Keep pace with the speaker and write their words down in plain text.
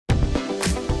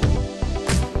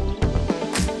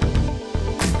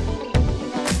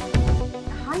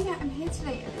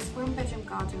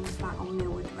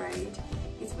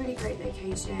great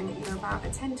location. You're about a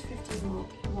 10 to 15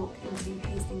 walk into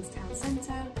Hastings Town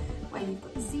Centre, where you've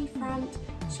got the seafront,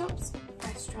 shops,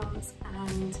 restaurants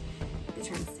and the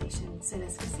train station. So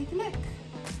let's go take a look.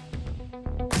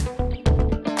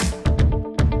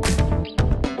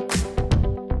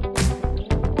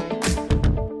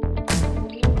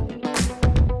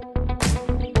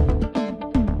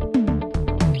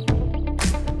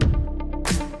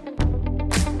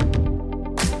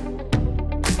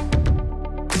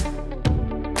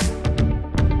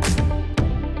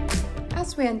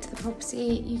 As we enter the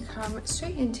property, you come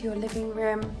straight into your living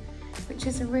room, which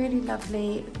is a really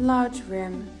lovely large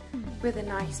room with a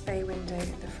nice bay window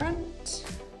at the front.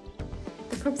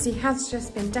 The property has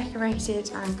just been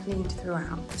decorated and cleaned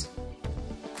throughout.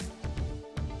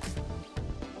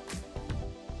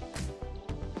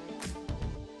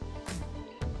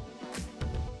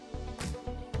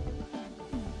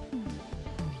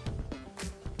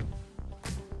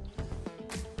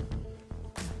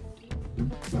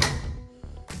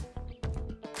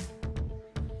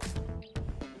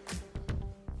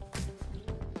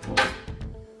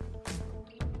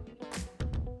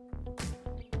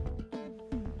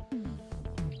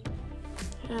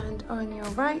 And on your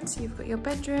right, you've got your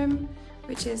bedroom,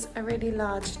 which is a really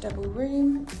large double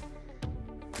room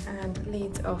and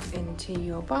leads off into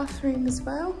your bathroom as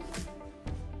well.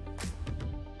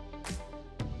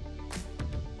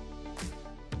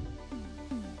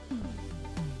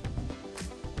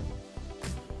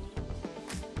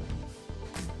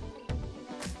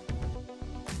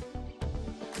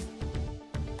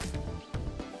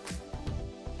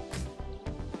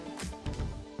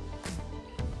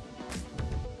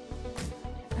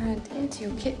 And into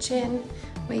your kitchen,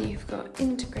 where you've got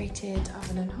integrated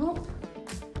oven and hob.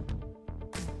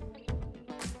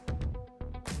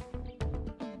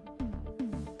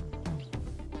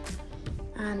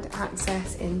 And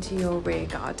access into your rear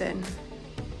garden.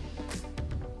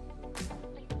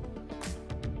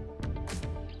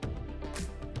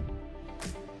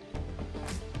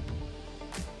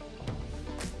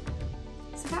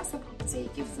 So that's the property.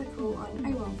 Give us a call on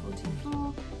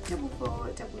 01424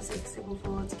 44 66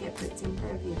 44 to get booked in for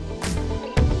a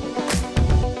viewing.